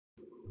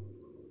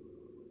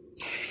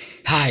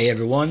Hi,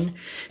 everyone.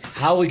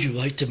 How would you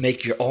like to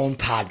make your own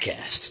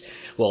podcast?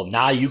 Well,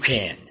 now you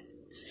can.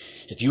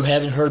 If you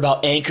haven't heard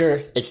about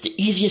Anchor, it's the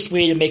easiest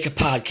way to make a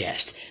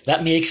podcast.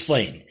 Let me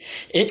explain.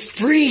 It's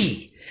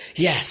free.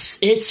 Yes,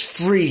 it's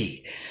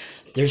free.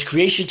 There's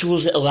creation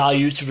tools that allow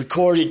you to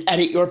record and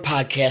edit your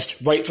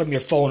podcast right from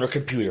your phone or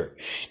computer.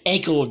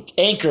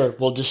 Anchor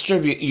will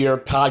distribute your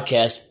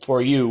podcast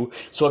for you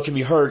so it can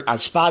be heard on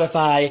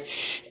Spotify,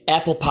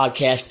 Apple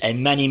Podcasts,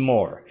 and many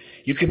more.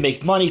 You can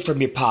make money from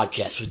your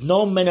podcast with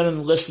no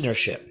minimum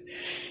listenership.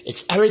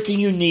 It's everything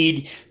you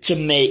need to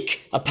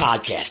make a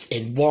podcast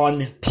in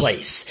one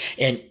place.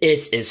 And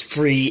it is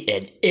free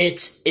and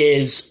it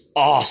is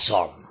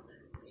awesome.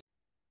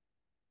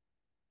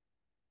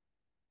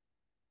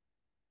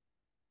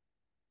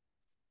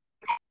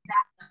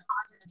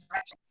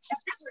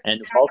 And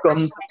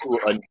welcome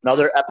to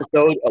another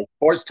episode of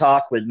Sports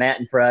Talk with Matt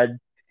and Fred.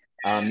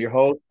 I'm your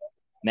host,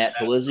 Matt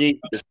Polizzi.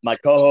 This is my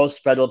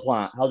co-host, Fred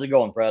LaPlante. How's it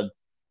going, Fred?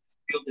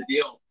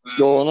 What's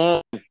going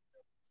on?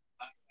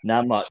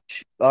 Not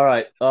much. All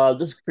right.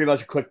 This is pretty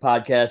much a quick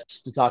podcast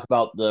just to talk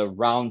about the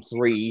round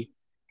 3,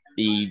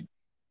 the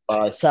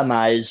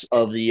semis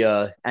of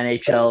the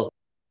NHL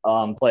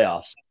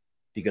playoffs,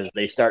 because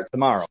they start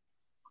tomorrow.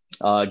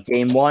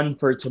 Game 1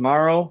 for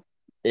tomorrow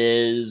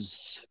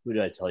is, who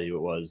did I tell you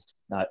it was?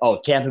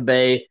 Tampa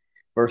Bay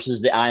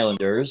versus the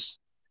Islanders.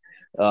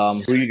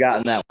 Who you got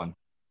in that one?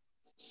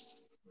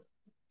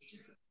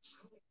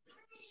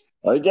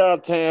 I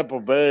got Tampa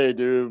Bay,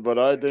 dude, but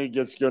I think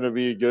it's going to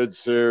be a good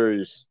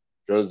series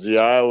because the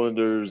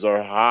Islanders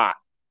are hot.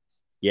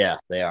 Yeah,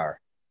 they are.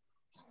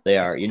 They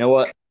are. You know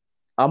what?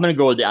 I'm going to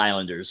go with the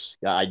Islanders.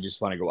 I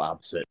just want to go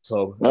opposite.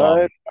 So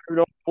I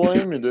don't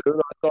blame you, dude.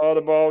 I thought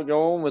about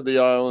going with the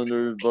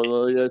Islanders, but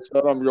like I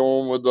said, I'm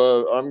going with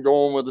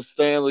the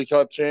Stanley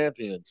Cup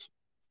champions.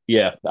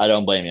 Yeah, I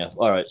don't blame you.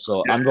 All right,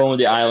 so I'm going with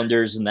the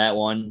Islanders in that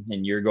one,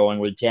 and you're going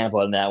with Tampa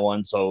in that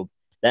one. So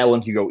that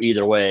one could go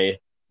either way.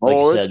 Like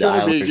it's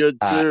going to be a good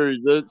series.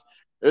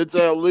 It's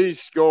at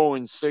least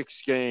going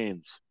 6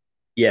 games.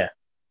 Yeah.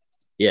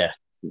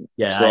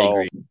 So, I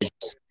agree.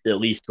 It's at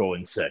least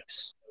going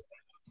 6.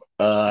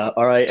 All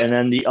right, and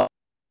then the other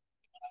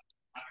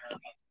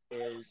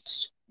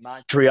is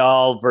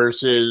Montreal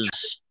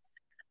versus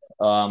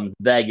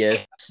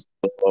Vegas.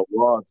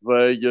 Las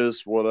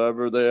Vegas,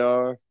 whatever they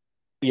are.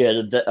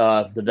 Yeah,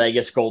 the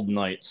Vegas Golden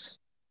Knights.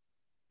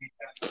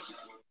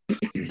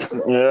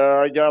 Yeah,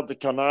 I got the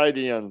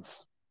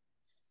Canadiens.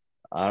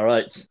 All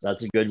right,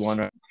 that's a good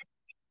one.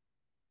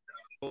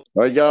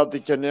 I got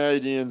the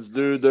Canadiens,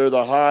 dude. They're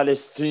the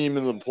hottest team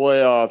in the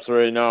playoffs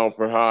right now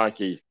for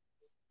hockey.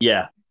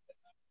 Yeah.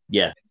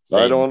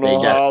 I don't know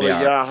how they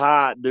got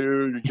hot,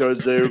 dude,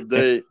 because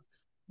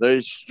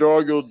they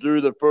struggled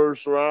through the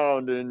first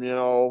round, and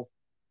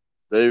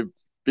they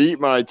beat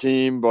my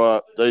team,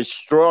 but they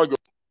struggled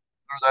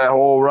through that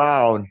whole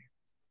round.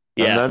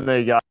 Yeah. And then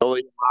they got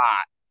really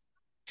hot.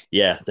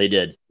 Yeah, they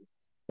did.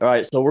 All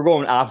right, so we're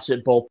going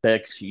opposite both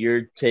picks.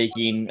 You're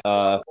taking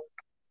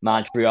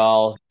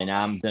Montreal, and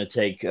I'm going to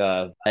take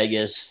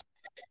Vegas,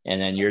 and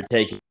then you're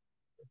taking.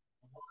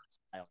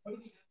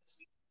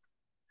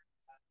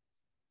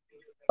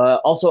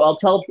 Also, I'll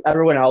tell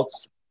everyone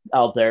else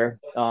out there,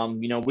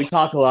 we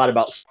talk a lot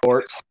about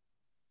sports,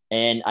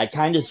 and I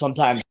kind of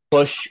sometimes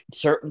push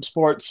certain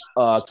sports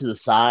to the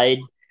side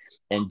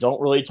and don't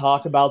really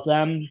talk about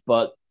them,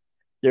 but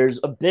there's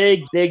a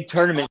big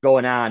tournament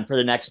going on for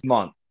the next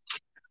month.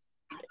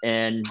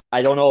 And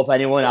I don't know if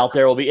anyone out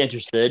there will be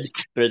interested,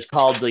 but it's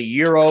called the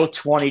Euro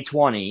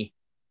 2020,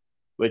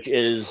 which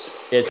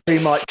it's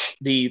pretty much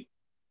the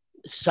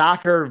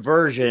soccer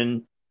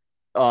version.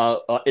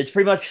 It's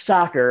pretty much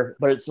soccer,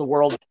 but it's the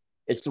World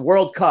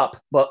Cup,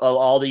 but of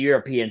all the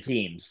European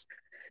teams.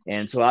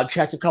 And so I've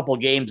checked a couple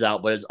games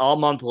out, but it's all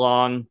month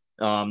long.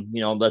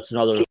 That's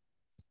another.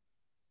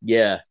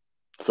 Yeah.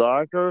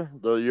 Soccer,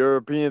 the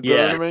European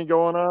tournament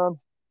going on.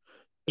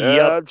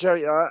 Yeah,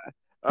 yep.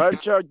 I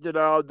checked it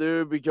out,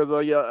 dude, because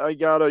I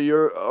got a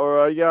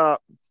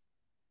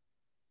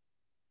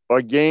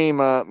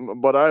game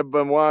on, but I've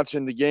been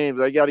watching the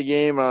games. I got a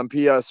game on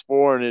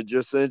PS4, and it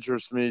just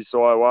interests me,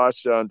 so I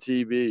watched it on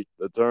TV,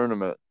 the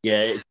tournament.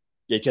 Yeah,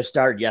 it just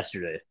started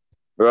yesterday.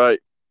 Right.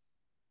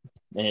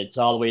 And it's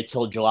all the way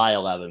till July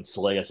 11th. So,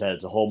 like I said,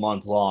 it's a whole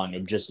month long.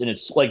 And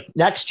it's like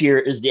next year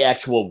is the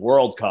actual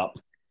World Cup,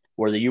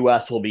 where the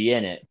U.S. will be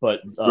in it.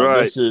 But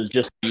This is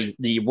just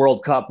the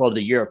World Cup of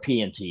the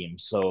European team.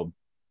 So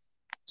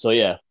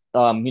yeah,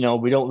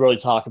 we don't really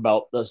talk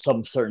about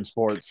some certain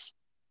sports.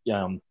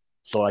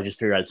 So I just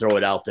figured I'd throw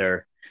it out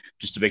there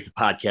just to make the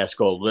podcast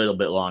go a little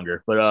bit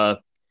longer. But is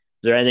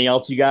there anything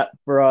else you got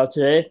for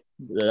today?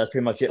 That's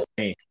pretty much it for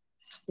me.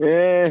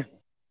 Yeah.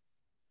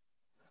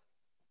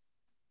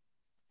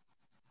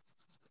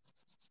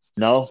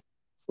 No?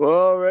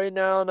 Well, right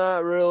now,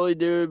 not really,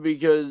 dude,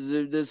 because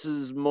this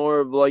is more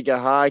of like a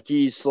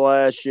hockey /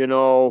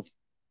 soccer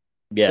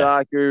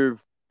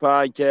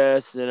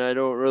podcast, and I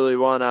don't really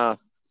want to,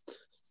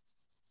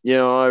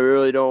 I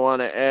really don't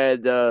want to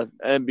add the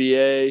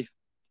NBA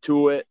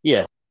to it.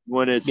 Yeah.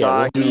 When it's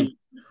hockey.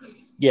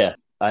 Yeah,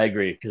 I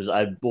agree because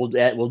we'll do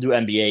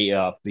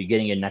NBA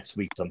beginning of next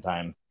week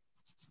sometime.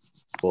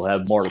 We'll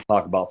have more to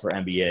talk about for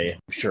NBA. I'm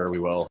sure we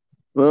will.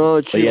 Well,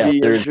 it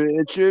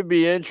should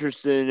be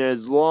interesting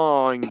as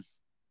long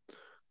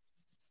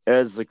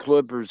as the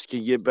Clippers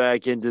can get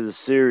back into the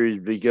series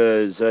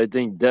because I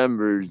think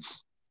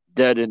Denver's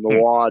dead in the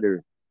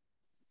water.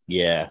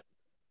 Yeah.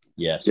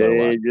 So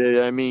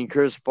I mean,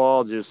 Chris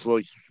Paul just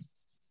looks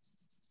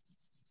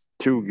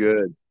too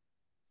good.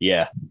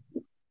 Yeah,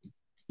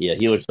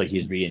 he looks like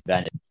he's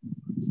reinvented.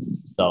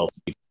 So,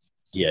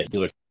 yeah, he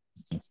looks.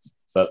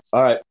 But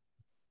all right,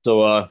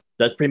 so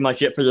that's pretty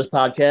much it for this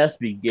podcast.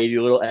 We gave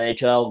you a little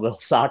NHL, a little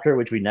soccer,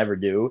 which we never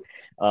do.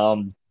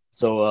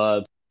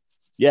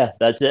 Yeah,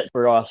 that's it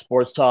for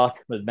Sports Talk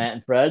with Matt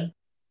and Fred.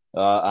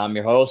 I'm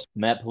your host,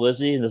 Matt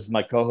Polizzi, and this is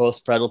my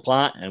co-host, Fred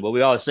LaPlante. And what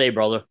we always say,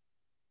 brother.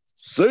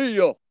 See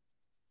ya.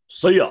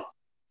 See ya.